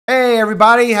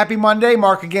everybody. Happy Monday.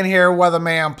 Mark again here,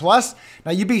 WeatherMan Plus.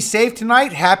 Now, you be safe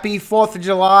tonight. Happy 4th of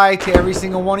July to every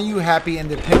single one of you. Happy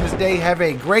Independence Day. Have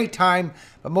a great time,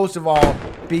 but most of all,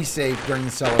 be safe during the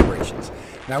celebrations.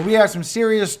 Now, we have some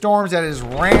serious storms that is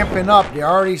ramping up. They're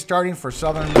already starting for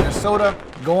southern Minnesota,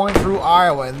 going through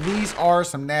Iowa, and these are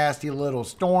some nasty little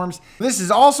storms. This is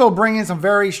also bringing some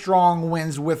very strong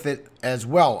winds with it as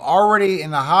well. Already in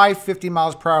the high 50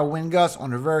 miles per hour wind gusts on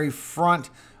the very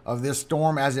front of this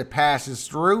storm as it passes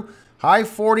through. High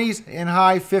 40s and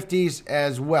high 50s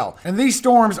as well. And these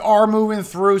storms are moving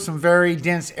through some very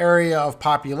dense area of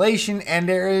population, and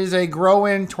there is a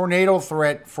growing tornado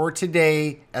threat for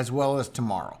today as well as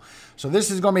tomorrow. So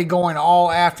this is going to be going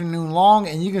all afternoon long,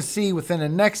 and you can see within the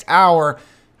next hour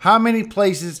how many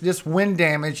places this wind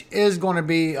damage is going to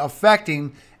be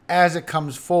affecting as it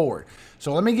comes forward.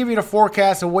 So let me give you the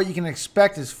forecast of what you can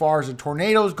expect as far as the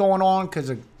tornadoes going on, because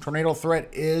the tornado threat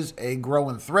is a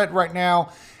growing threat right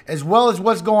now, as well as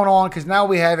what's going on, because now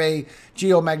we have a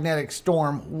geomagnetic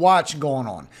storm watch going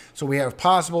on. So we have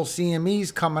possible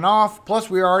CMEs coming off,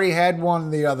 plus we already had one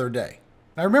the other day.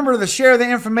 Now remember to share the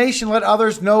information, let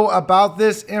others know about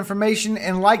this information,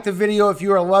 and like the video if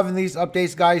you are loving these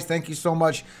updates, guys. Thank you so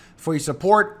much for your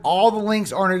support. All the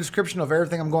links are in the description of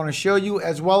everything I'm going to show you,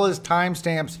 as well as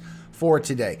timestamps for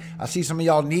today. I see some of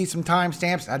y'all need some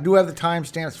timestamps. I do have the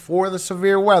timestamps for the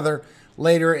severe weather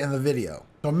later in the video.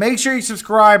 So make sure you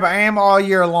subscribe. I am all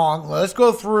year long. Let's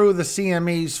go through the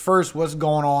CMEs first. What's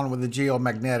going on with the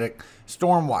geomagnetic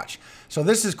storm watch? So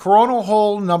this is coronal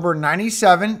hole number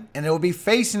 97, and it will be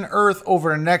facing Earth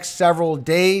over the next several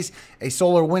days. A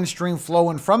solar wind stream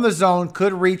flowing from the zone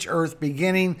could reach Earth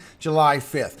beginning July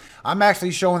 5th. I'm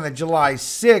actually showing that July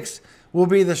 6th will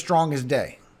be the strongest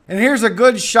day. And here's a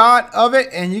good shot of it,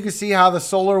 and you can see how the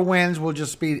solar winds will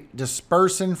just be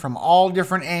dispersing from all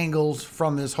different angles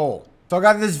from this hole. So I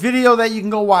got this video that you can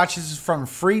go watch. This is from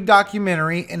Free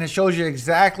Documentary, and it shows you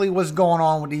exactly what's going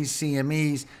on with these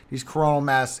CMEs, these coronal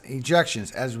mass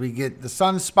ejections. As we get the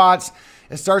sunspots,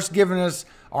 it starts giving us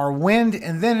our wind,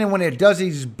 and then when it does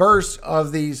these bursts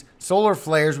of these solar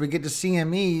flares, we get the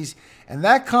CMEs, and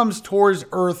that comes towards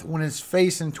Earth when it's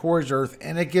facing towards Earth,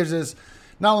 and it gives us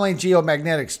not only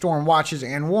geomagnetic storm watches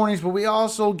and warnings, but we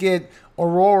also get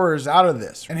auroras out of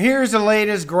this. And here's the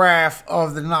latest graph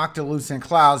of the noctilucent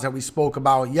clouds that we spoke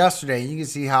about yesterday. You can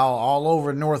see how all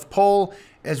over North Pole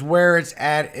is where it's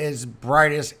at its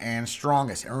brightest and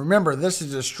strongest. And remember, this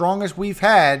is the strongest we've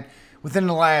had within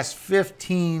the last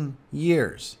 15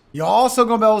 years. You're also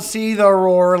going to be able to see the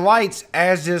aurora lights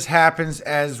as this happens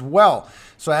as well.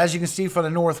 So as you can see for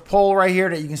the North Pole right here,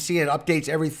 that you can see it updates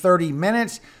every 30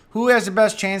 minutes. Who has the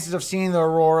best chances of seeing the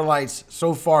aurora lights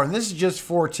so far? And this is just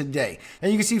for today. And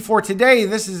you can see for today,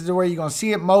 this is the way you're going to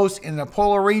see it most in the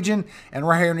polar region. And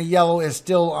right here in the yellow is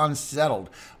still unsettled.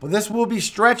 But this will be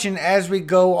stretching as we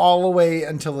go all the way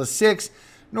until the 6th.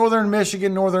 Northern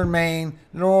Michigan, northern Maine,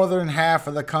 northern half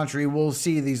of the country will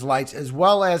see these lights, as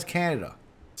well as Canada.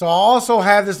 So I'll also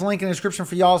have this link in the description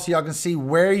for y'all so y'all can see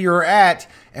where you're at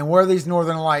and where these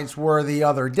northern lights were the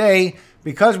other day,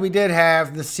 because we did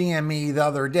have the CME the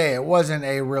other day. It wasn't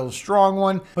a real strong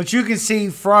one, but you can see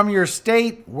from your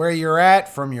state where you're at,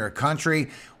 from your country,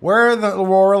 where the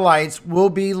aurora lights will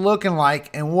be looking like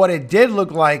and what it did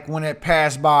look like when it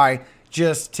passed by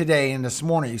just today and this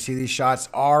morning. You see these shots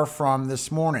are from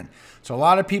this morning. So a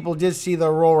lot of people did see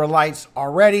the aurora lights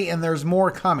already, and there's more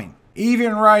coming.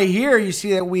 Even right here, you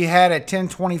see that we had at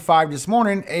 10:25 this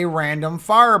morning a random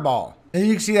fireball. And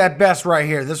you can see that best right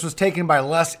here. This was taken by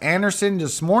Les Anderson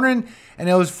this morning, and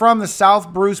it was from the South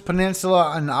Bruce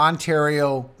Peninsula in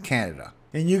Ontario, Canada.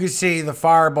 And you can see the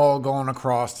fireball going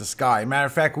across the sky. Matter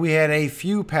of fact, we had a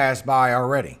few pass by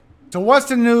already. So what's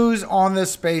the news on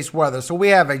this space weather? So we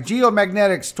have a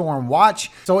geomagnetic storm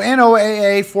watch. So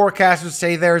NOAA forecasters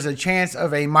say there's a chance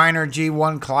of a minor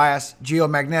G1 class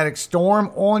geomagnetic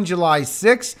storm on July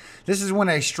 6th. This is when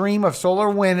a stream of solar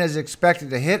wind is expected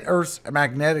to hit Earth's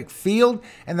magnetic field,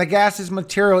 and the gaseous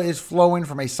material is flowing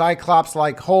from a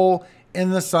cyclops-like hole in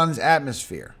the sun's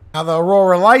atmosphere. Now the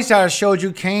aurora lights that I showed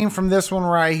you came from this one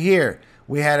right here.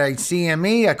 We had a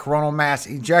CME, a coronal mass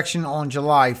ejection, on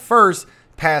July 1st,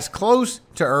 passed close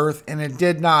to Earth, and it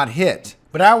did not hit.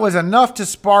 But that was enough to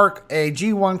spark a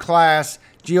G1 class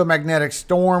geomagnetic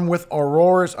storm with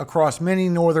auroras across many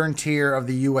northern tier of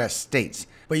the US states.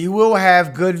 But you will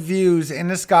have good views in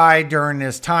the sky during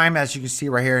this time, as you can see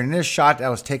right here in this shot that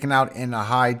was taken out in a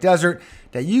high desert,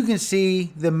 that you can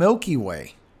see the Milky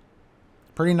Way.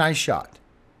 Pretty nice shot.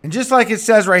 And just like it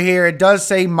says right here, it does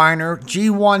say minor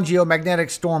G1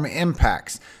 geomagnetic storm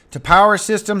impacts. To power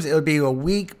systems, it would be a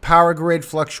weak power grid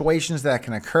fluctuations that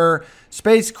can occur.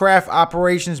 Spacecraft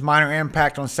operations, minor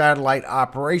impact on satellite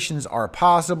operations are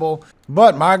possible.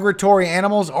 But migratory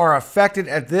animals are affected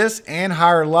at this and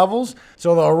higher levels.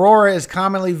 So the aurora is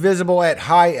commonly visible at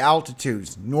high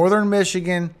altitudes, northern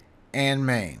Michigan and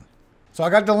Maine. So I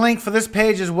got the link for this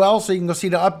page as well, so you can go see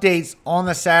the updates on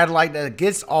the satellite that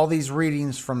gets all these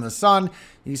readings from the sun.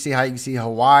 You can see how you can see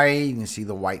Hawaii, you can see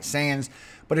the white sands,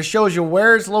 but it shows you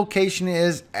where its location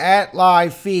is at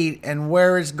live feed and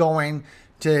where it's going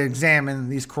to examine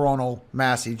these coronal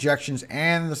mass ejections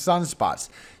and the sunspots.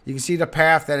 You can see the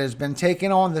path that has been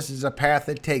taken on. This is a path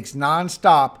that takes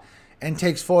nonstop and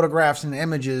takes photographs and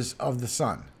images of the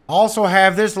sun. Also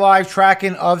have this live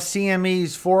tracking of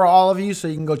CMEs for all of you, so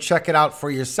you can go check it out for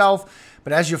yourself.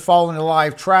 But as you're following the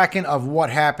live tracking of what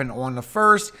happened on the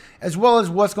first, as well as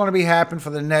what's going to be happening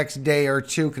for the next day or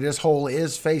two, because this hole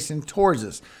is facing towards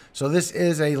us. So this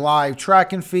is a live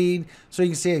tracking feed, so you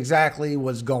can see exactly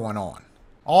what's going on.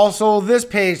 Also this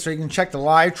page, so you can check the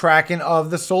live tracking of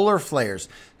the solar flares.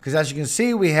 Because as you can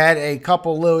see, we had a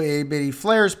couple little itty bitty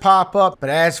flares pop up. But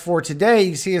as for today,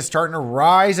 you can see it's starting to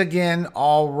rise again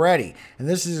already. And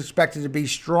this is expected to be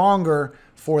stronger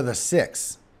for the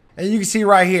 6th. And you can see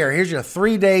right here, here's your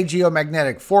 3-day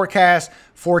geomagnetic forecast.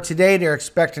 For today, they're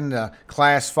expecting the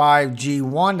class 5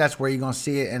 G1. That's where you're going to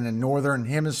see it in the northern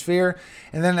hemisphere.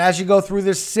 And then as you go through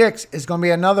this 6, it's going to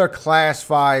be another class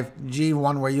 5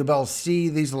 G1 where you'll be able to see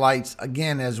these lights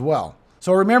again as well.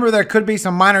 So remember, there could be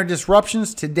some minor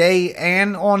disruptions today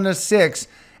and on the 6th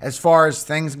as far as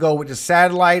things go with the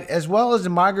satellite, as well as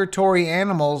the migratory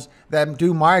animals that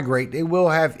do migrate. They will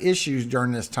have issues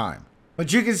during this time.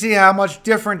 But you can see how much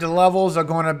different the levels are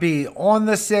going to be on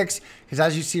the 6th, because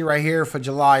as you see right here for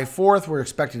July 4th, we're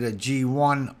expected a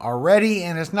G1 already,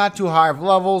 and it's not too high of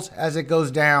levels as it goes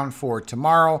down for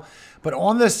tomorrow. But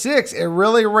on the 6th, it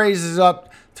really raises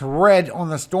up to red on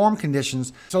the storm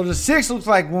conditions. So the 6th looks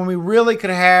like when we really could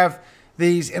have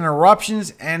these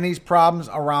interruptions and these problems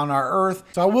around our Earth.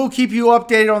 So I will keep you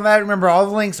updated on that. Remember, all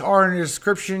the links are in the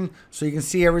description so you can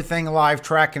see everything live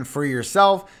tracking for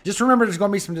yourself. Just remember, there's going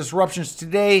to be some disruptions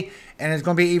today, and it's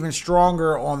going to be even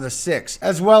stronger on the 6th,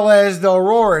 as well as the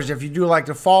auroras. If you do like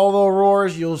to follow the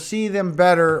auroras, you'll see them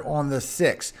better on the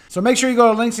 6th. So make sure you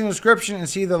go to links in the description and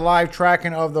see the live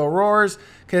tracking of the auroras,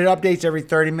 because it updates every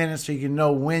 30 minutes so you can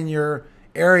know when your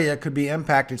area could be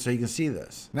impacted, so you can see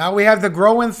this. Now we have the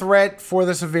growing threat for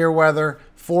the severe weather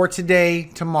for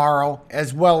today, tomorrow,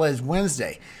 as well as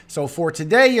Wednesday. So for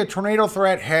today, your tornado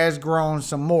threat has grown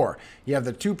some more. You have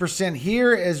the 2%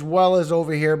 here, as well as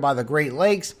over here by the Great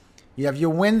Lakes. You have your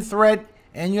wind threat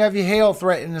and you have your hail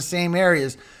threat in the same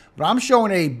areas. But I'm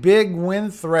showing a big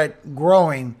wind threat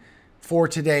growing for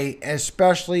today,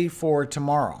 especially for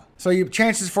tomorrow. So your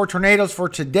chances for tornadoes for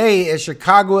today is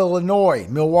Chicago, Illinois,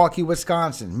 Milwaukee,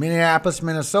 Wisconsin, Minneapolis,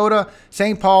 Minnesota,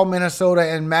 St. Paul, Minnesota,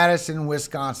 and Madison,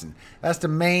 Wisconsin. That's the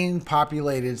main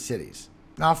populated cities.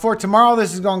 Now for tomorrow,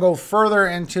 this is going to go further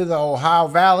into the Ohio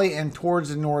Valley and towards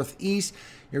the northeast.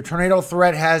 Your tornado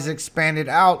threat has expanded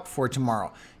out for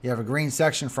tomorrow. You have a green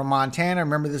section from Montana.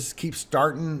 Remember, this keeps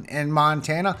starting in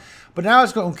Montana. But now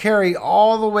it's going to carry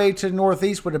all the way to the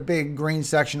northeast with a big green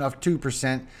section of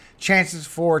 2% chances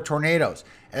for tornadoes,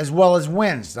 as well as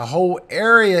winds. The whole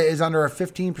area is under a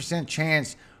 15%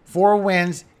 chance for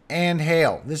winds and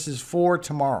hail. This is for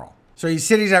tomorrow. So your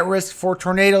cities at risk for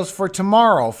tornadoes for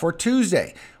tomorrow, for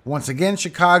Tuesday. Once again,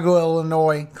 Chicago,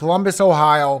 Illinois, Columbus,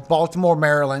 Ohio, Baltimore,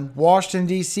 Maryland, Washington,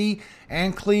 D.C.,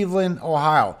 and Cleveland,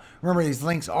 Ohio. Remember, these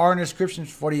links are in the description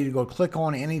for you to go click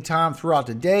on anytime throughout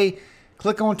the day.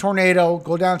 Click on tornado,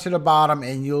 go down to the bottom,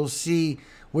 and you'll see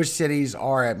which cities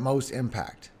are at most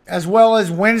impact. As well as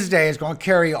Wednesday is going to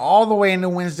carry all the way into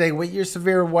Wednesday with your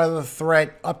severe weather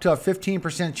threat up to a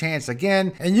 15% chance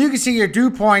again. And you can see your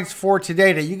dew points for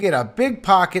today that you get a big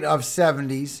pocket of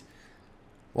 70s.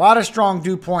 A lot of strong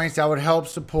dew points that would help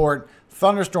support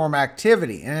thunderstorm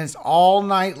activity. And it's all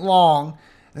night long.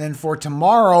 And then for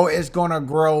tomorrow, it's going to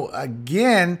grow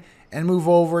again and move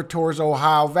over towards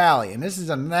Ohio Valley. And this is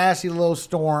a nasty little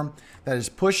storm that is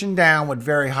pushing down with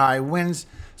very high winds.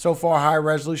 So far, high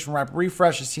resolution rapid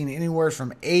refresh is seen anywhere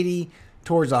from 80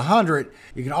 towards 100.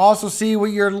 You can also see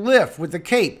with your lift with the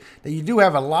Cape that you do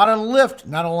have a lot of lift,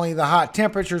 not only the hot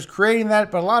temperatures creating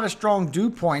that, but a lot of strong dew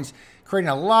points creating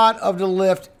a lot of the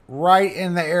lift right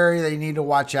in the area that you need to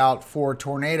watch out for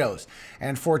tornadoes.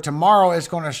 And for tomorrow, it's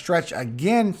going to stretch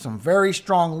again, some very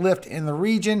strong lift in the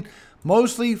region,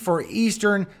 mostly for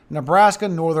eastern Nebraska,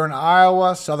 northern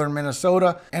Iowa, southern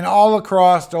Minnesota, and all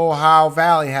across the Ohio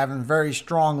Valley, having very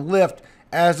strong lift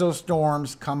as those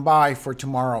storms come by for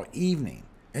tomorrow evening.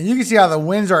 And you can see how the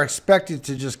winds are expected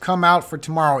to just come out for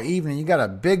tomorrow evening. You got a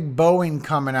big bowing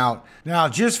coming out. Now,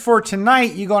 just for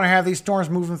tonight, you're going to have these storms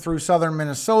moving through southern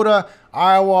Minnesota,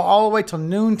 Iowa, all the way till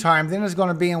noontime. Then it's going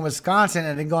to be in Wisconsin,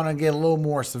 and they're going to get a little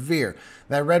more severe.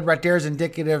 That red right there is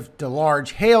indicative to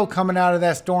large hail coming out of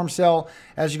that storm cell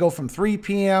as you go from 3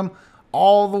 p.m.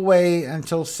 all the way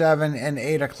until 7 and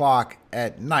 8 o'clock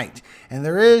at night. And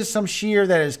there is some shear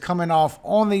that is coming off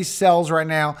on these cells right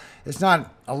now. It's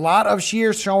not a lot of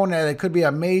shear showing that it could be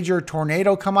a major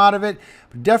tornado come out of it,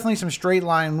 but definitely some straight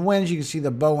line winds. You can see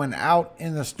the bowing out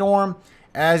in the storm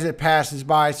as it passes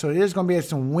by. So it is going to be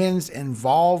some winds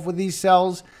involved with these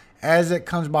cells as it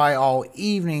comes by all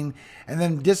evening, and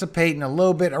then dissipating a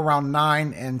little bit around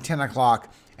 9 and 10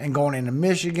 o'clock and going into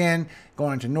Michigan,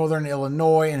 going into northern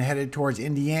Illinois, and headed towards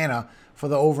Indiana for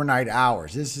the overnight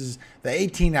hours. This is the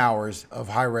 18 hours of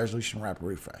high resolution rapid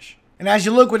refresh. And as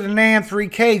you look with the NAM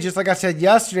 3K, just like I said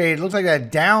yesterday, it looks like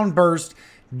that downburst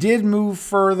did move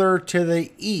further to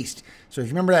the east. So if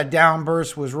you remember, that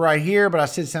downburst was right here, but I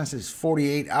said since it's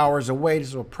 48 hours away,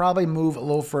 this will probably move a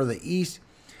little further east.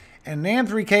 And NAM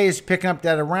 3K is picking up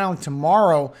that around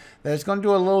tomorrow that it's going to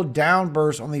do a little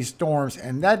downburst on these storms.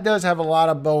 And that does have a lot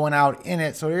of bowing out in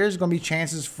it. So there's going to be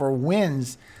chances for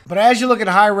winds. But as you look at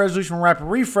high resolution rapid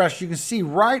refresh, you can see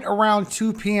right around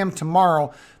 2 p.m.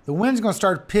 tomorrow, the wind's going to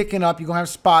start picking up. You're going to have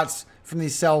spots from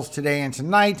these cells today and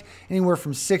tonight, anywhere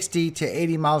from 60 to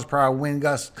 80 miles per hour wind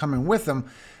gusts coming with them.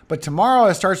 But tomorrow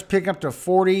it starts picking up to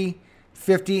 40,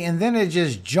 50, and then it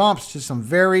just jumps to some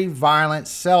very violent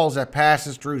cells that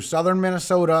passes through southern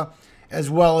Minnesota as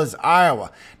well as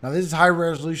Iowa. Now, this is high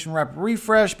resolution rapid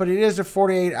refresh, but it is a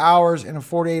 48 hours, and a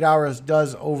 48 hours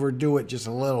does overdo it just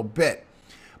a little bit.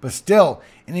 But still,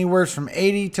 anywhere from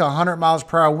 80 to 100 miles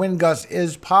per hour wind gusts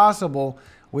is possible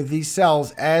with these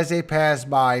cells as they pass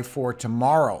by for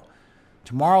tomorrow.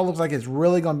 Tomorrow looks like it's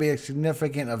really going to be a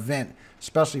significant event,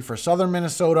 especially for southern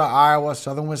Minnesota, Iowa,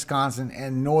 southern Wisconsin,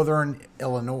 and northern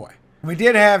Illinois. We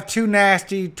did have 2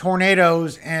 nasty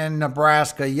tornadoes in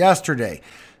Nebraska yesterday.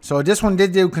 So this one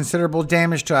did do considerable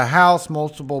damage to a house.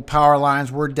 Multiple power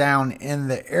lines were down in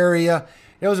the area.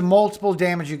 There was multiple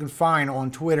damage you can find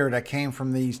on Twitter that came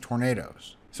from these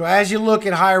tornadoes. So as you look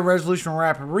at higher resolution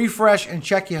rapid refresh and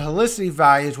check your helicity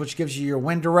values, which gives you your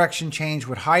wind direction change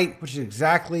with height, which is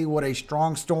exactly what a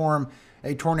strong storm,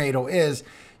 a tornado is,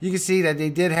 you can see that they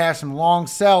did have some long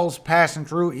cells passing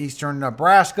through eastern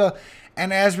Nebraska.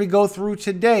 And as we go through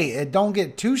today, it don't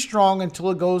get too strong until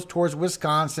it goes towards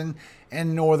Wisconsin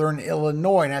and northern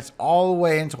Illinois. And that's all the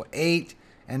way until 8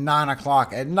 and 9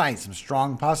 o'clock at night. Some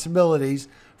strong possibilities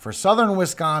for southern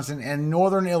Wisconsin and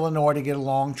northern Illinois to get a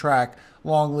long track,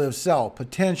 long-lived cell,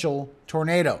 potential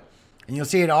tornado. And you'll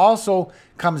see it also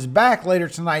comes back later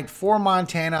tonight for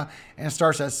Montana and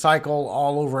starts that cycle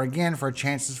all over again for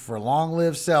chances for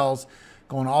long-lived cells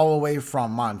going all the way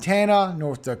from Montana,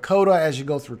 North Dakota as you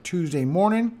go through Tuesday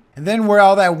morning. And then where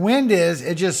all that wind is,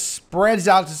 it just spreads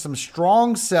out to some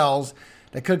strong cells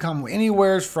that could come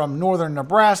anywhere from northern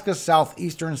Nebraska,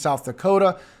 southeastern South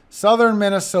Dakota, southern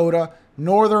Minnesota,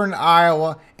 northern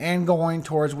Iowa, and going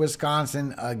towards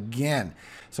Wisconsin again.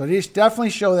 So these definitely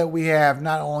show that we have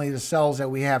not only the cells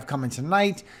that we have coming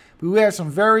tonight, but we have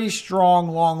some very strong,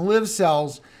 long-lived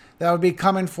cells that would be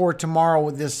coming for tomorrow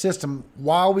with this system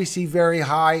while we see very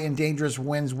high and dangerous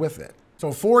winds with it.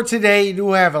 So for today, you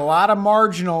do have a lot of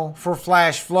marginal for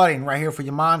flash flooding right here for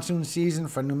your monsoon season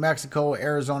for New Mexico,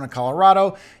 Arizona,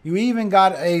 Colorado. You even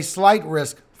got a slight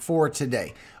risk for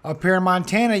today. Up here in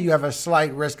Montana, you have a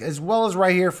slight risk, as well as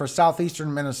right here for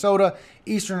southeastern Minnesota,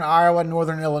 eastern Iowa,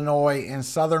 northern Illinois, and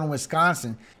southern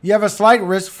Wisconsin. You have a slight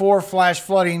risk for flash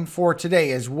flooding for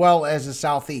today, as well as the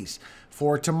southeast.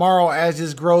 For tomorrow, as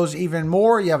this grows even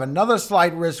more, you have another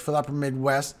slight risk for the upper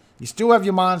Midwest. You still have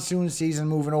your monsoon season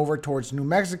moving over towards New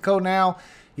Mexico now.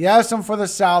 You have some for the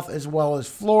south as well as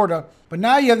Florida. But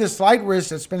now you have this slight risk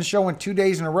that's been showing 2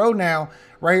 days in a row now,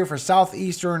 right here for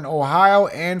southeastern Ohio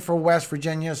and for West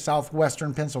Virginia,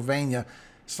 southwestern Pennsylvania.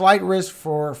 Slight risk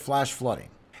for flash flooding.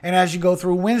 And as you go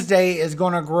through Wednesday, it's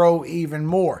going to grow even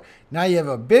more. Now you have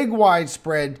a big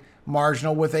widespread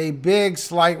marginal with a big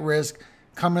slight risk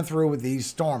coming through with these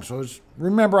storms. So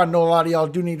remember, I know a lot of y'all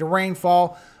do need the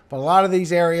rainfall, but a lot of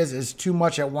these areas is too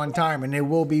much at one time, and there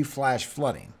will be flash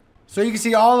flooding. So you can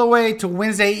see all the way to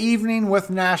Wednesday evening with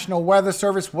National Weather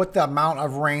Service what the amount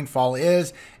of rainfall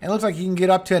is. And it looks like you can get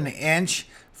up to 1 inch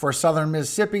for southern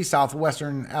Mississippi,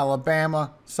 southwestern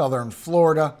Alabama, southern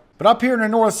Florida. But up here in the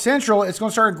north central, it's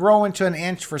going to start growing to 1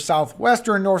 inch for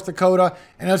southwestern North Dakota.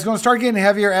 And it's going to start getting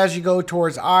heavier as you go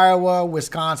towards Iowa,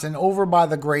 Wisconsin, over by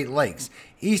the Great Lakes.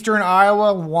 Eastern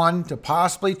Iowa, 1 to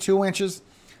possibly 2 inches.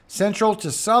 Central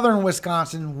to southern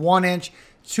Wisconsin, 1 inch.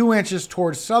 2 inches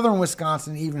towards southern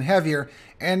Wisconsin, even heavier.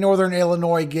 And northern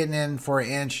Illinois getting in for 1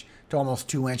 inch to almost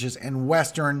 2 inches. And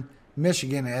western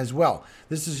Michigan as well.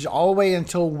 This is all the way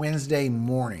until Wednesday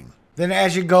morning. Then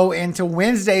as you go into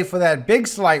Wednesday for that big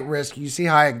slight risk, you see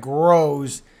how it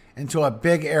grows into a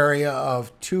big area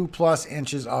of 2+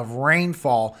 inches of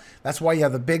rainfall. That's why you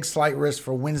have the big slight risk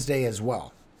for Wednesday as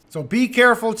well. So be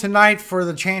careful tonight for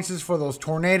the chances for those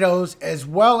tornadoes, as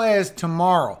well as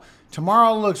tomorrow.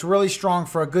 Tomorrow looks really strong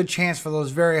for a good chance for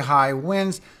those very high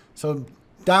winds. So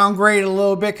downgrade a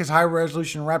little bit because high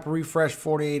resolution rapid refresh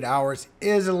 48 hours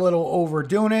is a little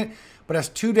overdoing it. But that's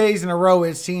 2 days in a row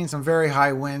it's seeing some very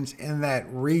high winds in that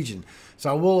region. So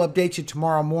I will update you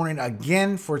tomorrow morning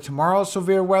again for tomorrow's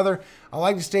severe weather. I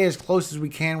like to stay as close as we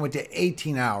can with the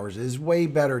 18 hours. It is way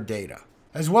better data.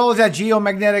 As well as that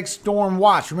geomagnetic storm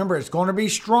watch. Remember, it's going to be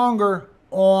stronger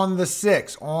on the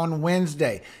 6th, on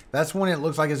Wednesday. That's when it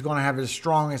looks like it's going to have its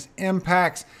strongest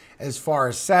impacts as far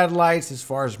as satellites, as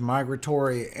far as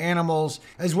migratory animals,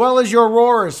 as well as your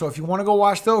aurors. So if you want to go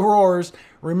watch the aurors,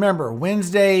 remember,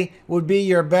 Wednesday would be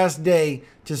your best day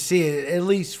to see it, at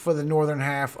least for the northern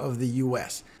half of the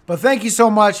U.S. But thank you so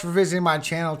much for visiting my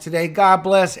channel today. God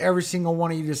bless every single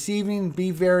one of you this evening.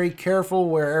 Be very careful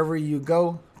wherever you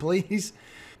go, please.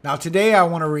 Now today I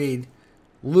want to read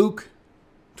Luke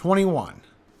 21,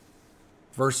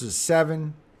 verses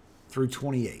 7 through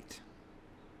 28.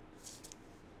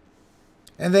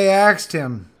 And they asked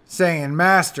him, saying,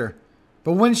 Master,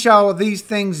 but when shall these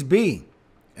things be?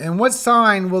 And what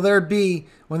sign will there be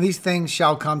when these things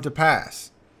shall come to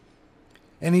pass?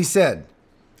 And he said,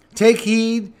 Take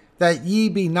heed that ye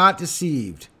be not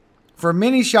deceived. For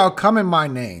many shall come in my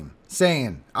name,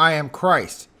 saying, I am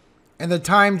Christ, and the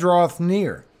time draweth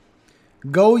near.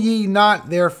 Go ye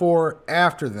not therefore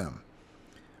after them.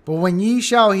 But when ye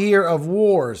shall hear of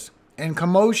wars and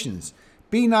commotions,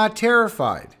 be not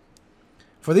terrified.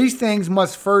 For these things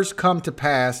must first come to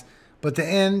pass, but the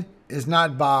end is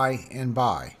not by and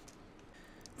by.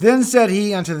 Then said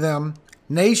he unto them,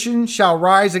 Nation shall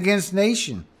rise against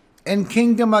nation, and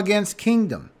kingdom against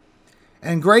kingdom.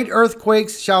 And great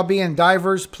earthquakes shall be in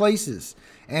divers places,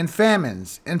 and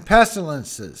famines, and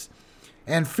pestilences,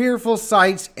 and fearful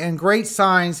sights, and great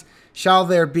signs shall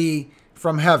there be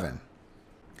from heaven.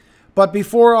 But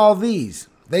before all these,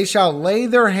 they shall lay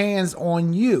their hands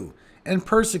on you, and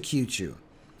persecute you,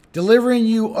 delivering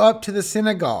you up to the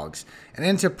synagogues, and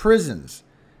into prisons,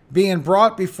 being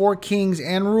brought before kings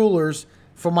and rulers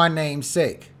for my name's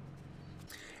sake.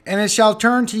 And it shall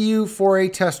turn to you for a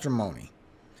testimony.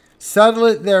 Settle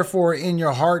it therefore in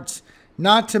your hearts,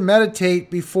 not to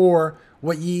meditate before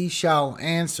what ye shall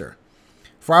answer.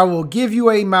 For I will give you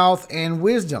a mouth and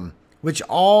wisdom, which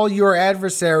all your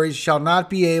adversaries shall not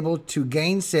be able to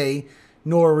gainsay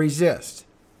nor resist.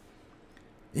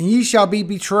 And ye shall be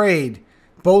betrayed,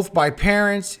 both by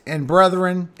parents and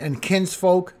brethren and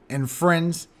kinsfolk and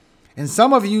friends, and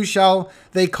some of you shall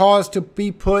they cause to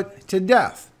be put to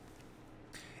death.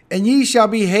 And ye shall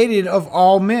be hated of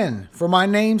all men for my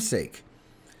name's sake.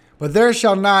 But there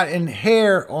shall not an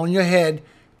hair on your head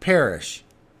perish.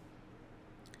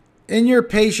 In your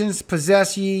patience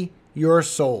possess ye your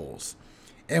souls.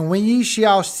 And when ye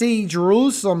shall see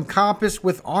Jerusalem compassed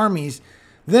with armies,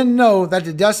 then know that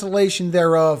the desolation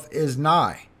thereof is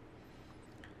nigh.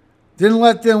 Then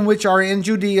let them which are in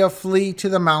Judea flee to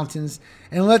the mountains,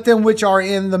 and let them which are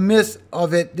in the midst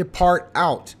of it depart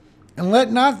out. And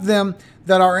let not them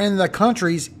that are in the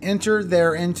countries enter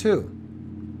thereinto.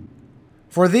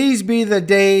 For these be the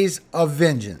days of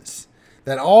vengeance,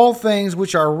 that all things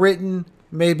which are written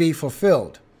may be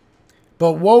fulfilled.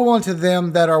 But woe unto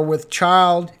them that are with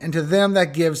child, and to them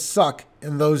that give suck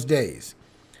in those days.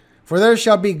 For there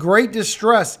shall be great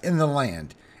distress in the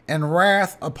land, and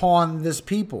wrath upon this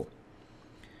people.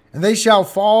 And they shall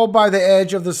fall by the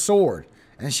edge of the sword,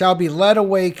 and shall be led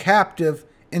away captive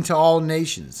into all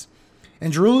nations.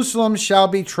 And Jerusalem shall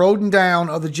be trodden down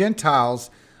of the Gentiles,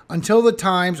 until the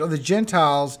times of the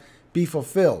Gentiles be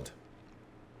fulfilled.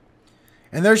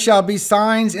 And there shall be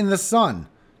signs in the sun,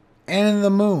 and in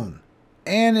the moon,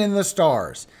 and in the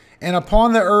stars, and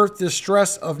upon the earth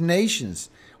distress of nations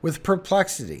with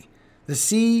perplexity, the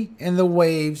sea and the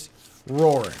waves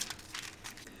roaring.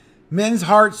 Men's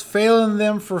hearts failing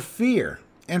them for fear,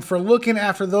 and for looking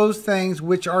after those things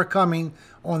which are coming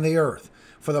on the earth.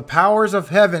 For the powers of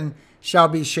heaven shall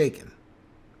be shaken.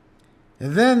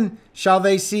 And then shall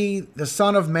they see the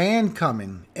Son of Man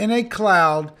coming in a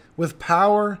cloud with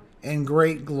power and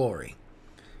great glory.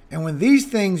 And when these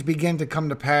things begin to come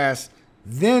to pass,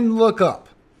 then look up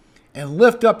and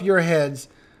lift up your heads,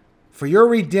 for your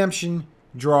redemption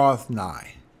draweth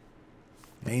nigh.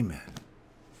 Amen.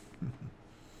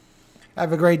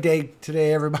 Have a great day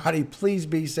today, everybody. Please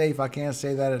be safe. I can't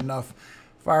say that enough.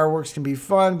 Fireworks can be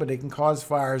fun, but they can cause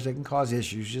fires. They can cause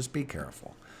issues. Just be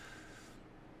careful.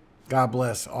 God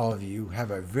bless all of you.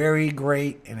 Have a very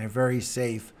great and a very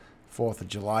safe 4th of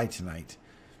July tonight.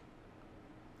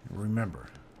 Remember,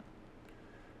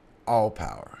 all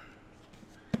power,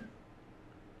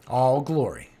 all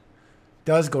glory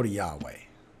does go to Yahweh,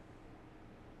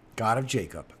 God of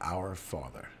Jacob, our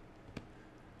Father.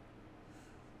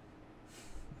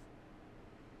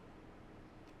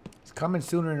 It's coming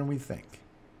sooner than we think.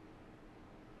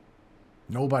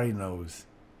 Nobody knows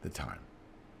the time.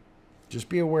 Just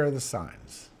be aware of the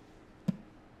signs.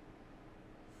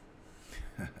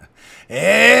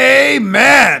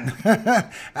 Amen.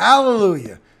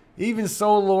 Hallelujah. Even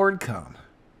so, Lord, come.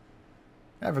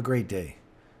 Have a great day,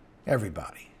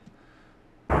 everybody.